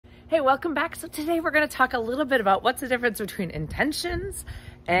Hey, welcome back. So today we're going to talk a little bit about what's the difference between intentions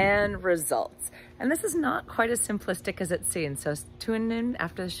and results. And this is not quite as simplistic as it seems. So tune in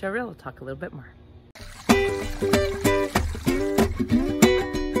after the show reel. We'll talk a little bit more.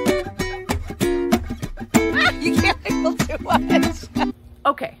 You can't wiggle too much.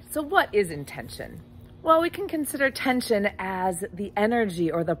 Okay, so what is intention? Well, we can consider tension as the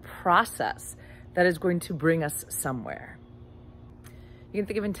energy or the process that is going to bring us somewhere. You can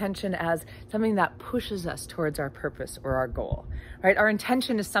think of intention as something that pushes us towards our purpose or our goal, right? Our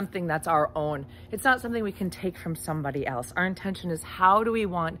intention is something that's our own. It's not something we can take from somebody else. Our intention is how do we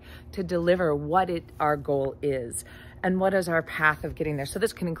want to deliver what our goal is and what is our path of getting there. So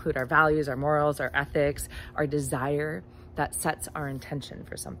this can include our values, our morals, our ethics, our desire that sets our intention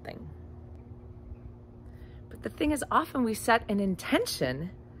for something. But the thing is, often we set an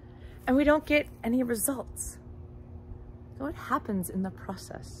intention and we don't get any results. What happens in the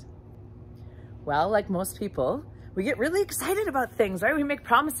process? Well, like most people, we get really excited about things, right? We make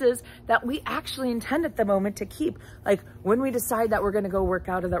promises that we actually intend at the moment to keep. Like when we decide that we're going to go work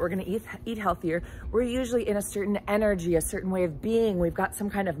out or that we're going to eat healthier, we're usually in a certain energy, a certain way of being. We've got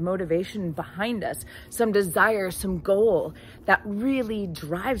some kind of motivation behind us, some desire, some goal that really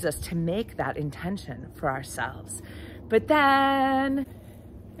drives us to make that intention for ourselves. But then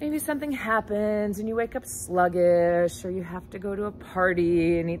maybe something happens and you wake up sluggish, or you have to go to a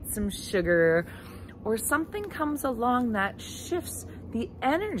party and eat some sugar, or something comes along that shifts the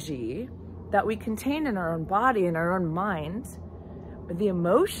energy that we contain in our own body and our own mind, or the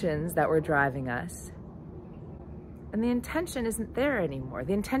emotions that were driving us. And the intention isn't there anymore.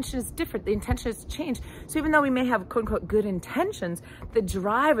 The intention is different. The intention has changed. So even though we may have quote unquote good intentions, the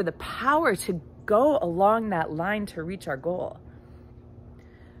drive or the power to go along that line to reach our goal,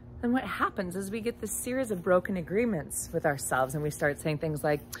 then what happens is we get this series of broken agreements with ourselves, and we start saying things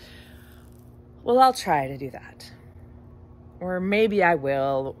like, well, I'll try to do that. Or maybe I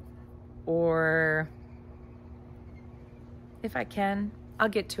will. Or if I can, I'll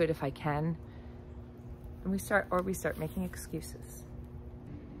get to it if I can. And we start making excuses.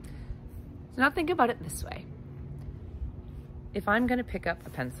 So now think about it this way. If I'm going to pick up a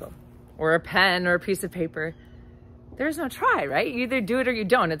pencil or a pen or a piece of paper, there's no try, right? You either do it or you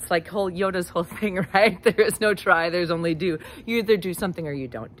don't. It's like Yoda's whole thing, right? There is no try, there's only do. You either do something or you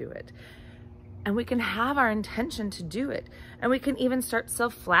don't do it. And we can have our intention to do it. And we can even start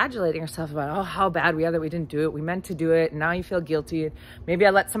self-flagellating ourselves about, oh, how bad we are that we didn't do it. We meant to do it, and now you feel guilty. Maybe I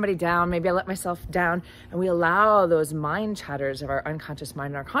let somebody down. Maybe I let myself down. And we allow those mind chatters of our unconscious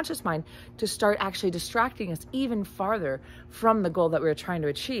mind and our conscious mind to start actually distracting us even farther from the goal that we were trying to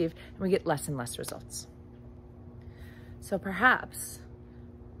achieve, and we get less and less results. So perhaps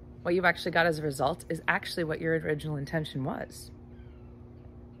what you've actually got as a result is actually what your original intention was.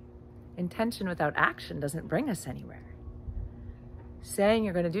 Intention without action doesn't bring us anywhere. Saying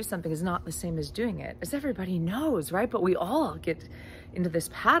you're going to do something is not the same as doing it, as everybody knows, right? But we all get into this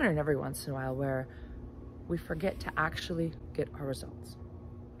pattern every once in a while where we forget to actually get our results.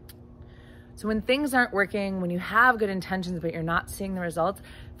 So when things aren't working, when you have good intentions but you're not seeing the results,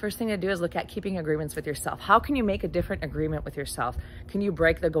 first thing to do is look at keeping agreements with yourself. How can you make a different agreement with yourself? Can you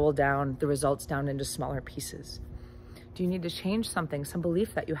break the goal down, the results down into smaller pieces? Do you need to change something, some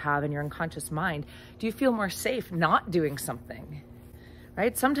belief that you have in your unconscious mind? Do you feel more safe not doing something?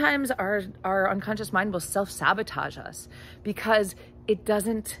 Right? Sometimes our unconscious mind will self-sabotage us because it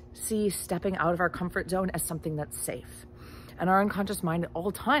doesn't see stepping out of our comfort zone as something that's safe. And our unconscious mind at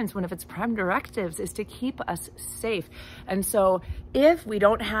all times, one of its prime directives is to keep us safe. And so if we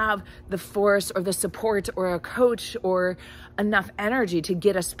don't have the force or the support or a coach or enough energy to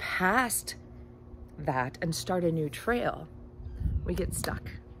get us past that and start a new trail, we get stuck.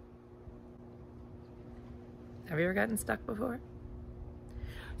 Have you ever gotten stuck before?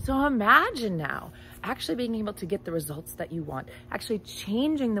 So imagine now actually being able to get the results that you want, actually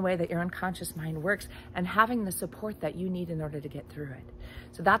changing the way that your unconscious mind works and having the support that you need in order to get through it.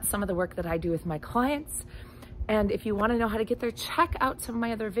 So that's some of the work that I do with my clients. And if you want to know how to get there, check out some of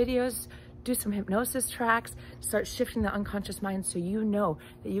my other videos, do some hypnosis tracks, start shifting the unconscious mind so you know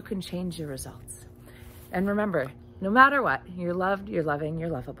that you can change your results. And remember, no matter what, you're loved, you're loving, you're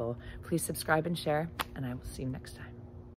lovable. Please subscribe and share, and I will see you next time.